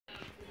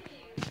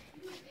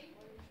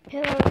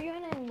Hello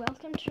everyone and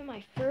welcome to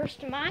my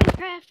first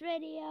Minecraft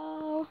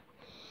video.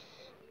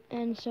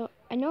 And so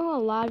I know a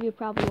lot of you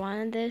probably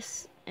wanted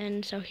this,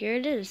 and so here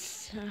it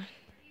is.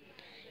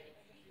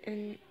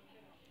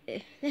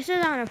 This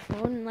is on a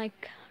phone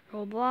like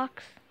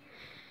Roblox,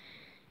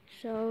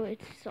 so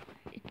it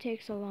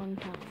takes a long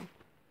time.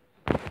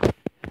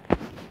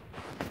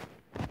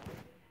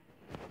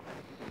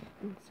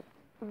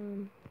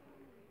 And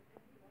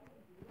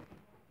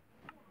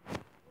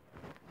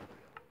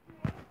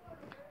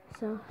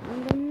so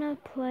I'm gonna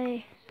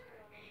play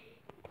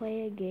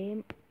a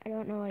game. I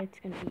don't know what it's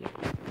gonna be.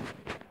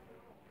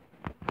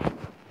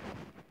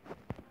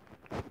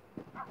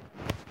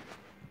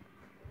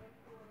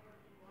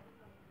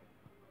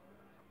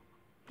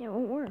 It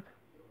won't work.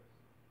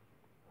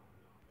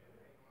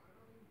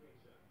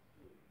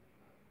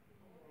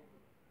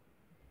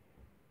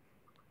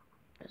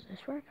 Does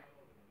this work?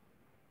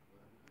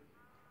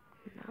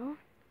 No.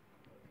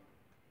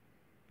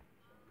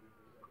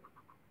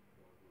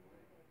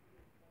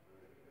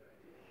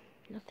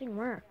 Nothing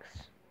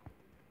works.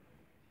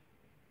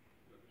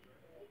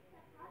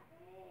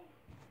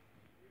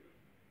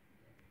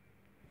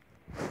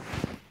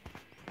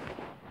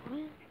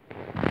 What?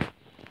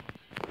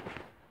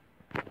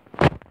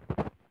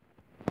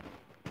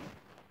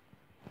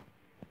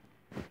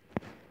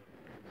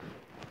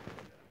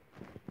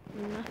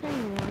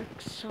 Nothing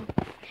works, so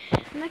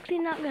I'm actually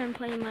not gonna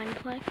play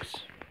Mineplex.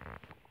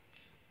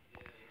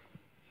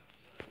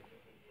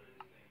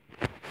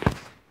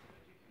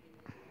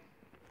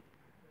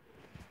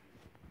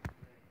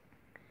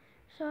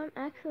 So I'm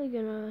actually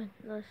gonna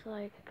just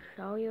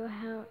show you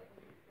how.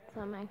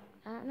 So I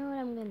don't know what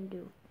I'm gonna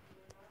do.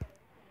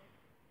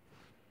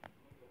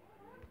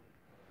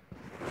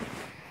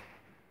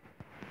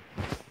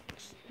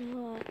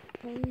 So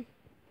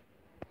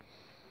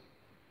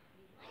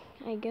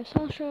I guess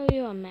I'll show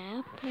you a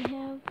map I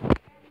have.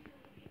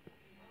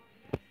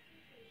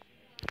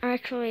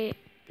 Actually,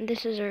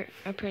 this is a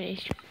pretty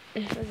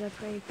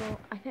cool.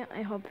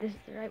 I hope this is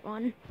the right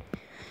one,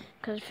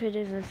 because if it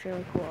is, it's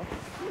really cool.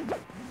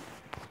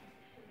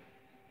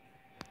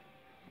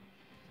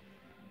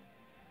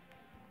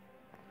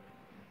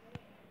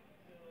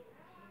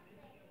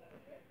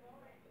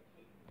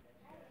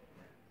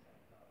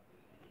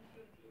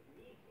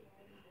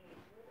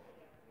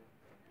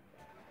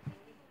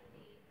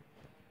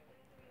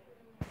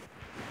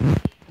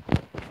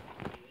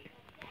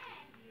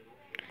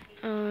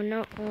 Oh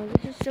no, well,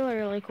 this is still a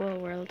really cool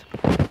world.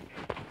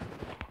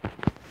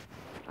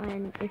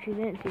 And if you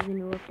didn't see the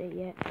new update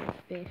yet, it's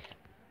fish.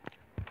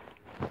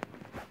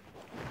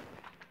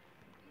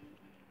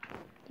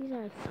 These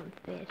are some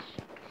fish.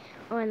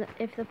 Oh, and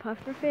if the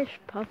pufferfish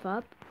puff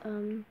up,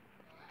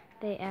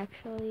 they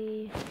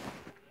actually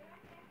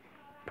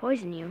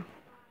poison you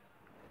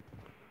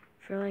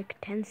for like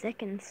 10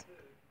 seconds.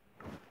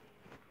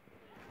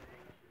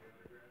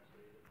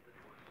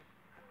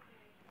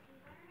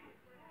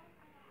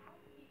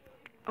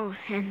 Oh,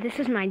 and this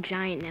is my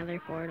giant nether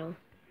portal.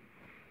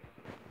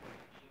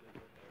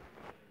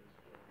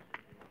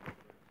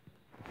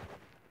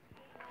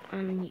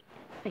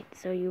 Wait,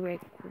 so you break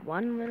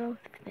one little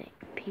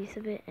piece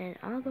of it and it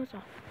all goes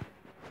off.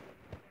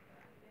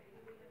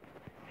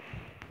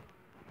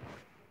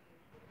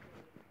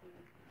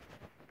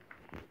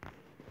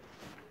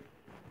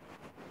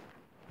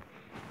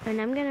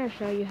 And I'm gonna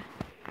show you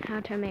how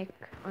to make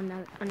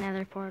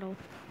another portal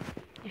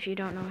if you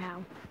don't know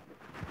how.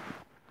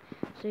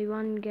 So you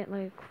want to get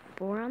like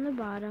 4 on the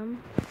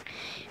bottom,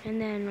 and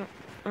then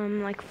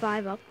like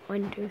 5 up.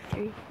 1, 2,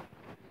 3,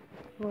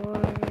 4,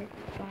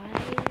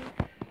 5,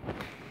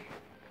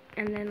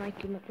 and then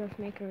like you just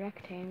make a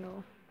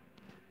rectangle.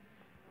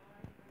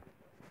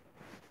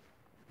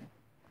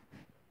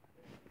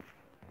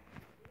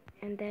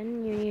 And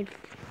then you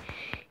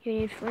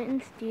need flint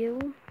and steel,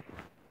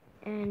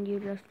 and you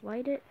just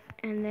light it,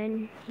 and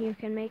then you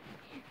can make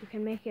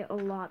it a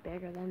lot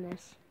bigger than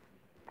this.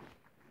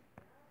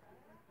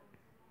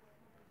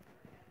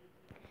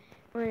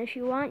 And if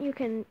you want, you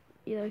can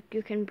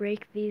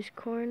break these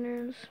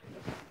corners,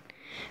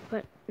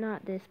 but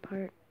not this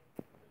part,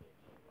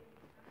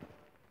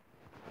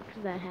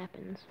 because that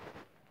happens.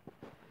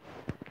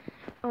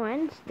 Oh,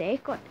 and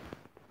steak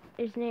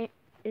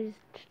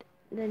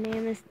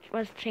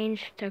was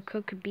changed to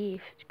cooked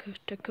beef.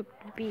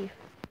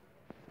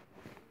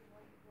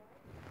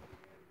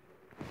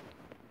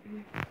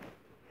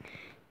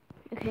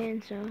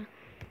 Okay,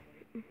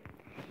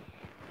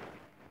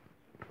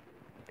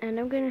 and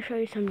I'm gonna show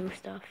you some new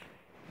stuff.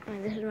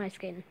 This is my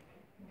skin.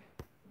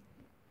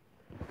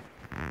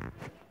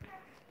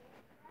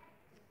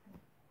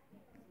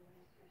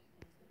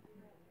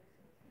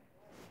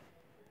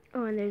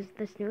 Oh, and there's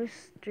this new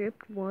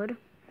stripped wood.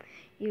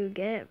 You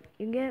get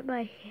it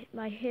by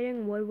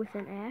hitting wood with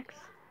an axe.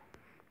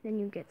 Then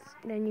you get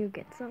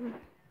some.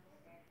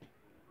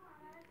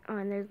 Oh,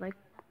 and there's like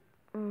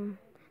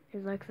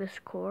this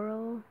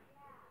coral.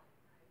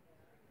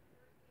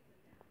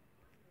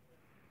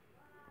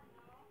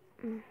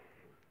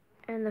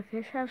 And the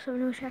fish have some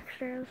new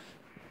textures.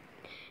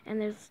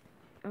 And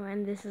Oh,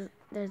 and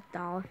there's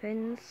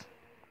dolphins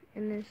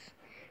in this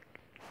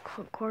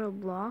coral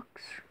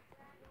blocks.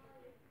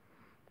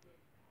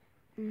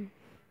 And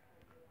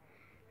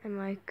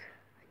like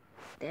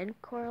dead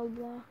coral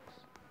blocks.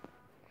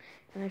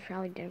 And there's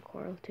probably dead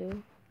coral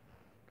too.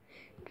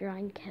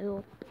 Giant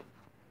kelp.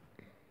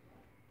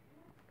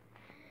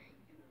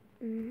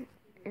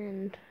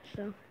 And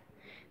so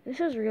this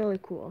is really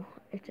cool.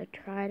 It's a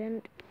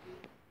trident.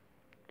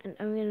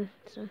 And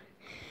so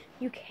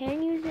you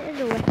can use it as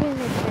a weapon.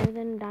 It's better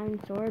than a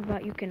diamond sword,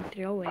 but you can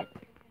throw it.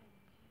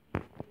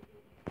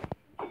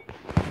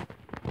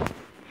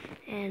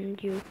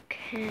 And you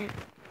can't,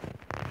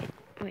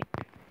 wait.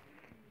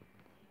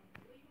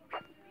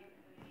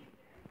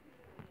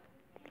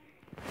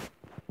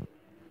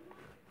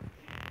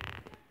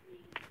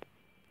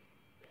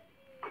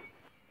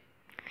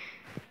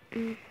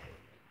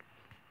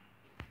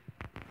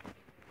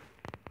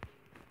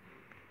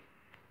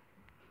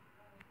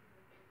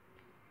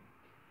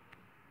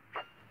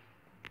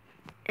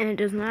 And it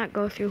does not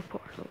go through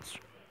portals.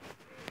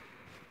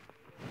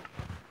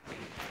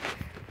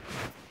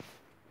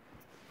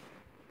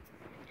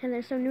 And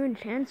there's some new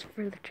enchants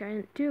for the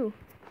trident too,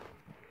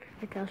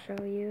 which I'll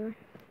show you.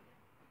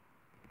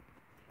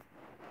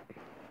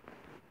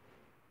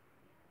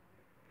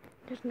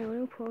 There's no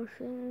new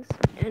potions,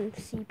 and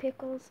sea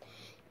pickles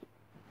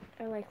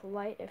are like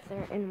light if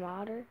they're in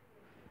water.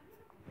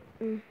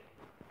 And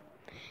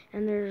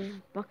there's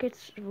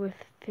buckets with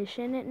fish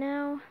in it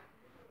now.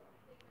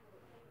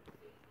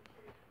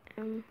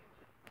 Oh,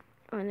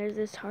 and there's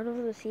this heart of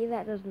the sea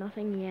that does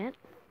nothing yet.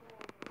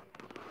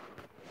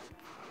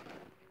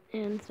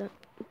 And so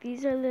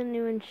these are the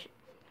new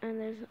and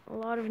there's a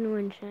lot of new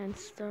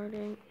enchants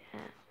starting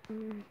at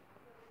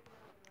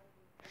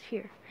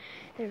here.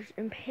 There's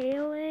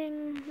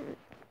impaling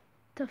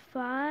to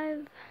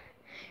 5,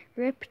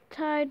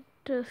 riptide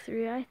to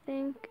 3, I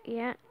think.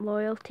 Yeah,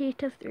 loyalty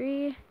to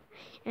 3,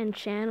 and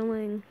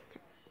channeling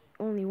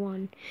only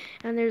 1.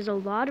 And there's a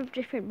lot of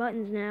different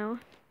buttons now,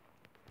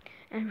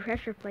 and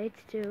pressure plates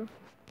too.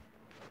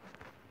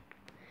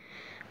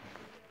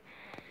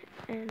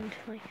 And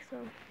like so.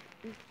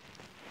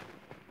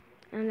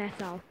 And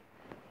that's all.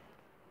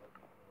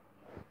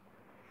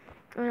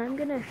 And I'm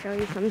gonna show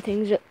you some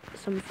things,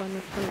 some fun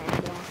with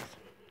command blocks.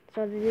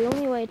 So the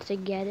only way to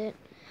get it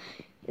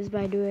is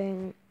by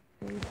doing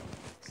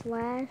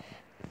slash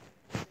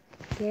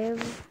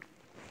give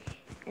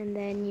and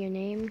then your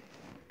name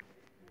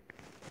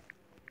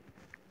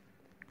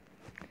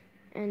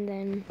and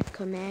then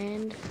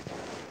command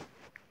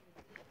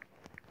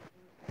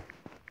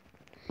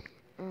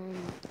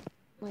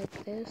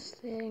like this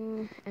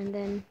thing, and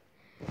then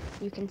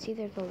you can see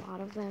there's a lot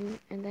of them,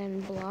 and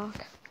then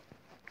block,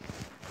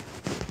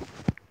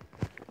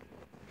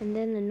 and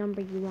then the number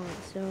you want.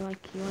 So like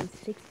you want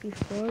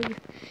 64,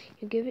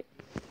 you give it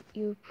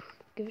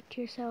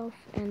to yourself,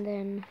 and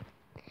then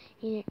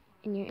in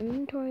your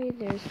inventory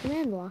there's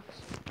command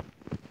blocks.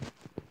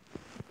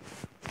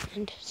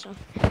 And so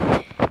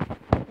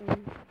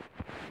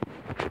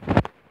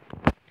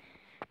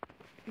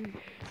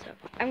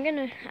I'm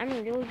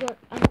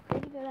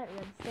pretty good at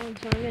redstone,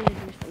 so I'm gonna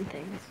do some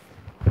things.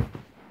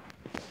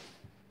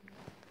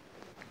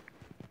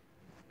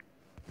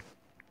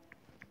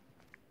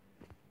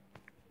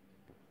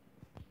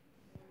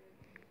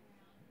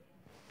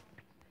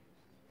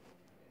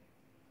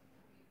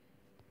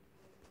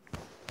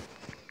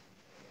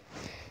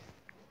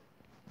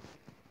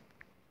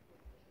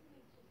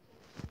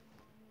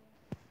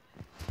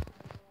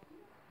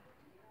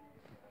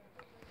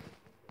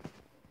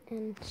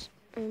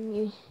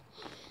 And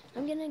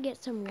I'm gonna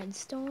get some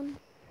redstone.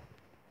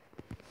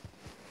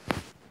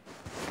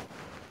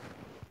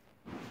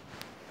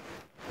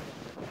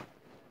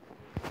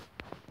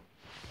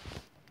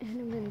 And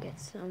I'm gonna get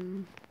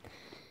some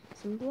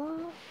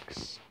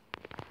blocks,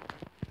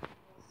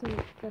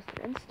 just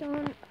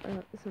redstone,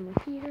 some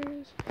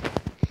repeaters,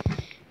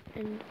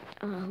 and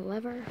a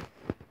lever.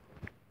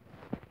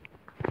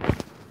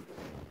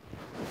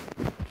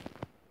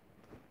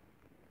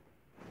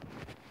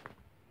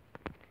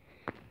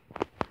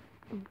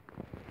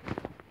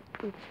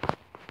 Oops.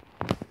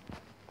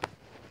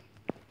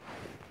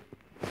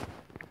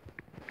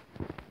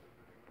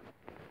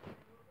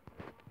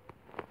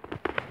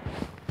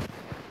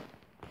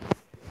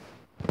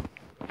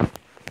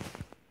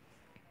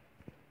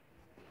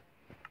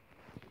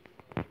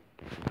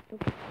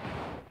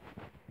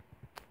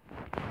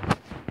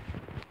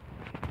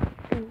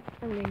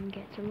 I'm gonna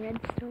get some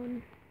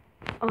redstone.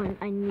 Oh, and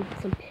I need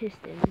some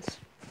pistons.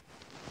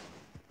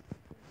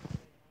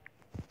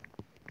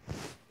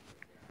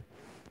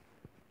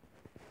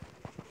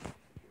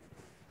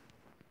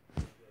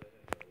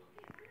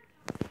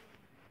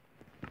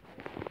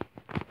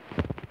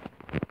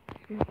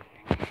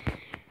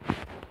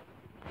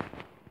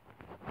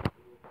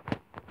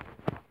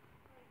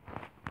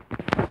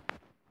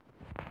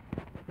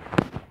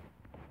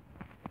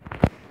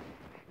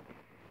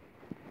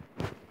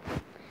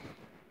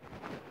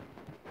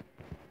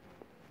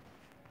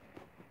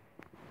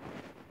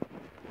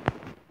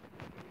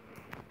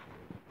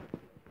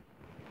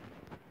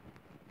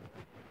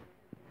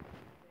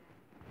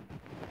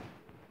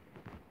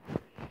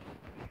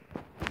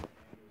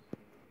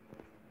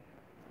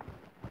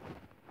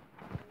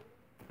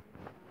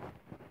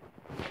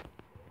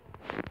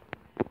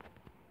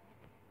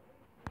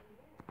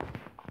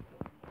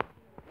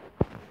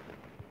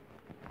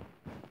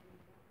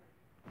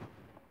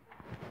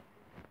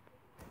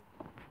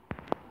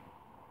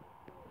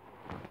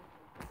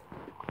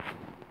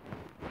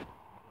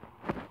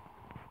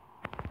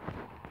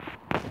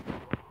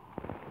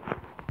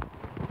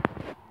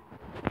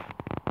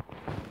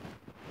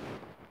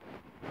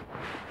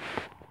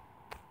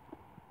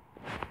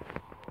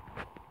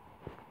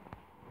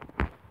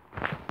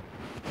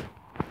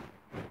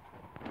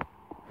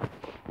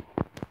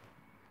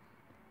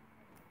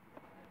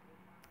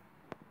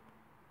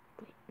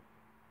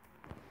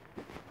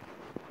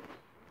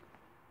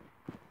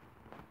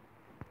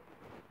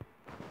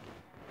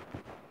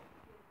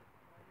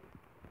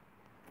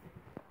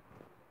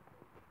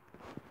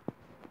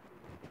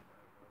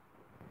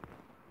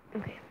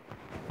 Okay.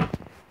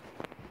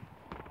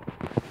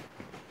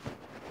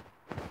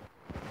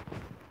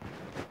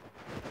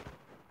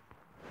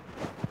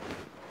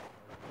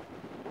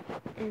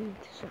 And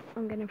so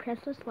I'm gonna press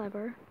this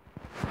lever.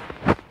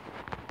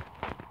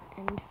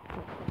 And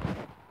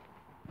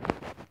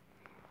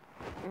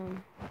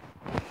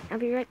I'll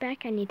be right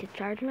back. I need to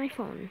charge my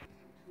phone.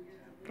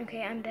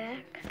 Okay, I'm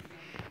back.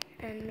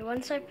 And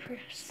once I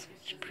press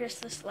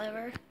this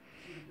lever,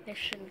 this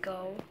should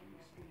go.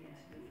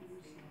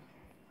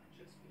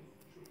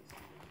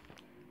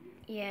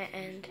 Yeah,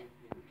 and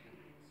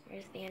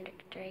here's the Ender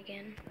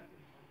Dragon.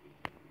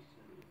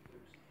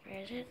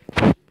 Where is it?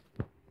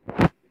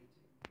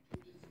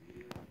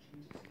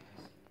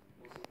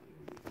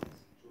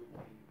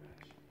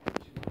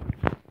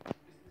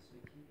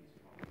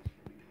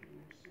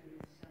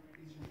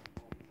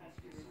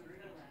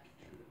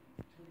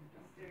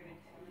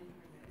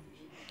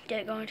 Did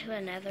it go into the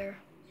Nether?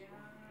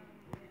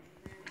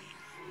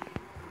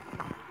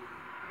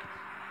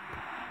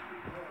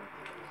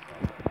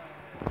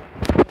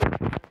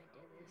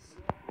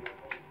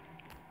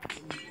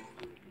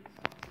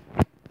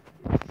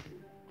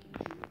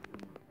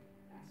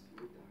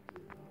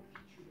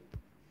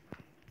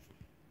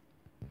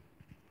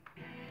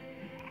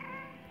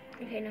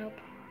 Okay, nope.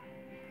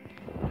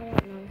 I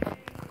don't know